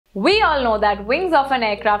We all know that wings of an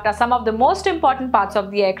aircraft are some of the most important parts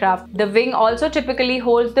of the aircraft. The wing also typically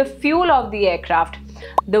holds the fuel of the aircraft.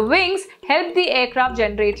 The wings help the aircraft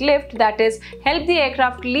generate lift, that is, help the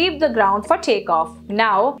aircraft leave the ground for takeoff.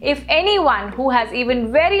 Now, if anyone who has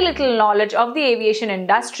even very little knowledge of the aviation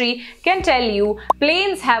industry can tell you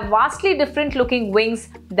planes have vastly different looking wings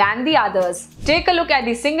than the others. Take a look at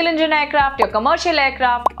the single engine aircraft, your commercial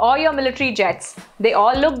aircraft or your military jets. They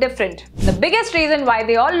all look different. The biggest reason why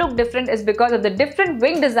they all look different is because of the different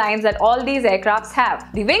wing designs that all these aircrafts have.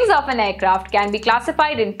 The wings of an aircraft can be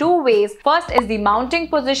classified in two ways. First is the mounting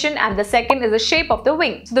position and the second is the shape of the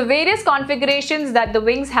wing. So the various configurations that the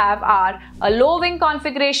wings have are a low wing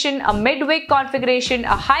configuration, a mid wing configuration,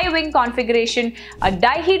 a high wing configuration, a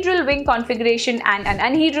dihedral wing configuration and an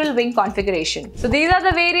anhedral wing configuration. So these are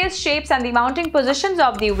the various shapes and the mounting positions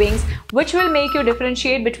of the wings which will make you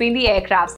differentiate between the aircrafts.